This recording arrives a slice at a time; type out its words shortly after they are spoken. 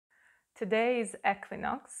Today is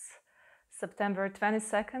Equinox, September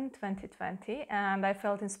 22nd, 2020, and I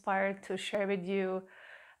felt inspired to share with you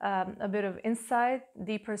a bit of insight,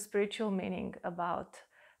 deeper spiritual meaning about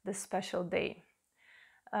this special day.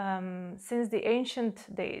 Since the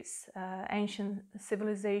ancient days, ancient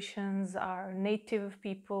civilizations, our native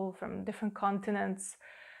people from different continents,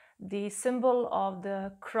 the symbol of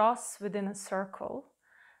the cross within a circle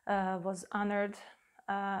was honored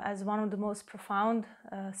as one of the most profound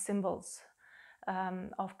symbols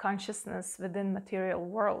of consciousness within material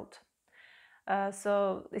world.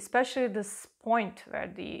 So especially this point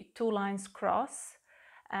where the two lines cross,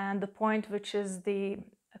 and the point which is the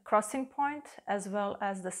crossing point as well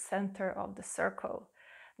as the center of the circle.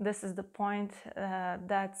 This is the point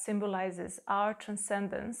that symbolizes our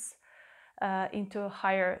transcendence into a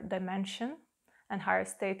higher dimension and higher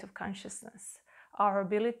state of consciousness. Our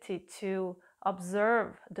ability to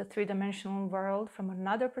observe the three-dimensional world from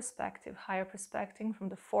another perspective, higher perspective, from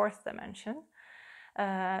the fourth dimension,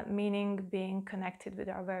 meaning being connected with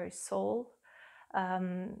our very soul,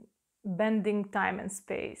 bending time and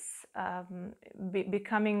space,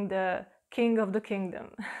 becoming the king of the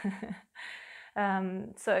kingdom.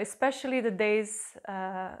 So especially the days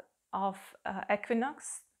of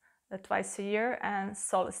equinox, twice a year, and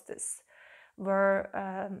solstice were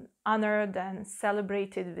honored and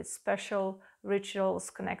celebrated with special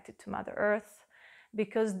rituals connected to Mother Earth,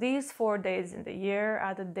 because these 4 days in the year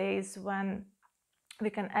are the days when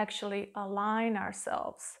we can actually align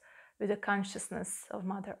ourselves with the consciousness of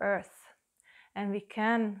Mother Earth, and we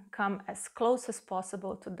can come as close as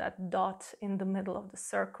possible to that dot in the middle of the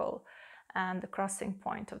circle and the crossing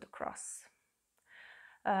point of the cross.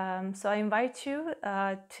 So I invite you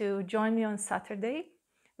to join me on Saturday.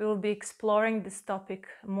 We will be exploring this topic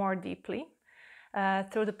more deeply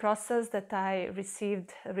through the process that I received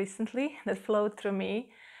recently, that flowed through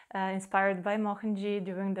me, inspired by Mohanji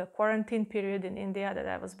during the quarantine period in India that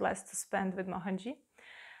I was blessed to spend with Mohanji.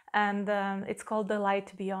 And it's called The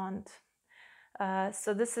Light Beyond.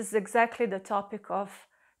 So this is exactly the topic of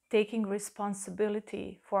taking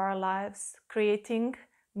responsibility for our lives, creating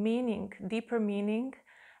meaning, deeper meaning,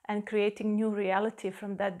 and creating new reality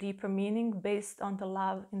from that deeper meaning based on the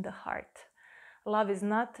love in the heart. Love is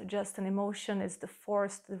not just an emotion, it's the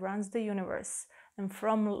force that runs the universe. And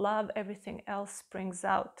from love, everything else springs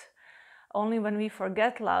out. Only when we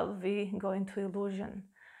forget love, we go into illusion.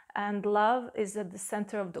 And love is at the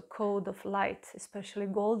center of the code of light, especially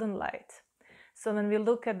golden light. So when we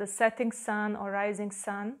look at the setting sun or rising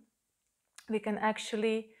sun, we can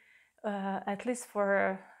actually, at least for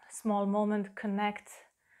a small moment, connect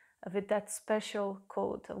with that special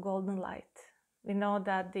code of golden light. We know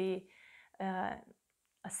that the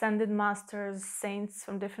ascended masters, saints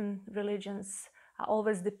from different religions are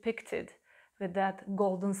always depicted with that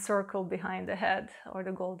golden circle behind the head, or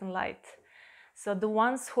the golden light. So the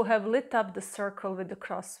ones who have lit up the circle with the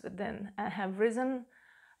cross within and have risen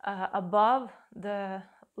above the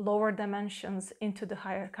lower dimensions into the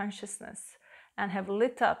higher consciousness and have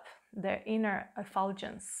lit up their inner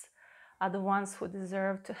effulgence are the ones who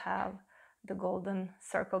deserve to have the golden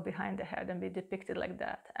circle behind the head and be depicted like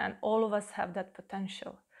that. And all of us have that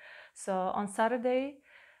potential. So on Saturday,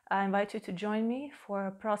 I invite you to join me for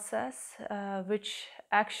a process which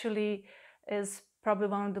actually is probably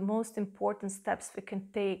one of the most important steps we can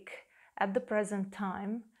take at the present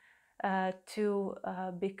time to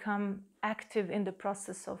become active in the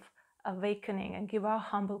process of awakening and give our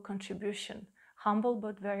humble contribution, humble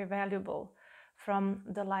but very valuable, from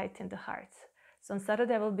the light in the heart. So on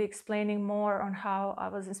Saturday I will be explaining more on how I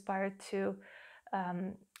was inspired to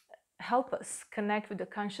help us connect with the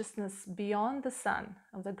consciousness beyond the sun,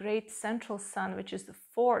 of the great central sun, which is the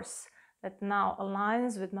force that now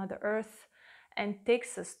aligns with Mother Earth and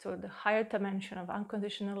takes us to the higher dimension of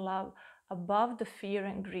unconditional love, above the fear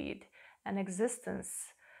and greed and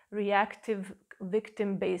existence, reactive,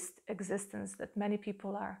 victim-based existence that many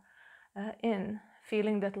people are in,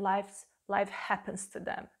 feeling that life happens to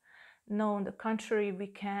them. No, on the contrary, we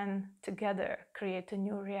can together create a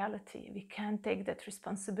new reality. We can take that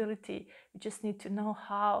responsibility. We just need to know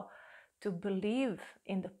how to believe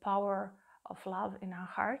in the power of love in our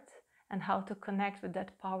heart and how to connect with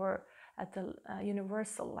that power at the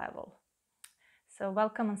universal level. So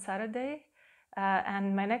welcome on Saturday.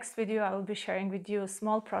 And my next video, I will be sharing with you a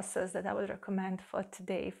small process that I would recommend for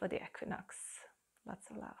today, for the equinox. Lots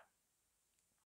of love.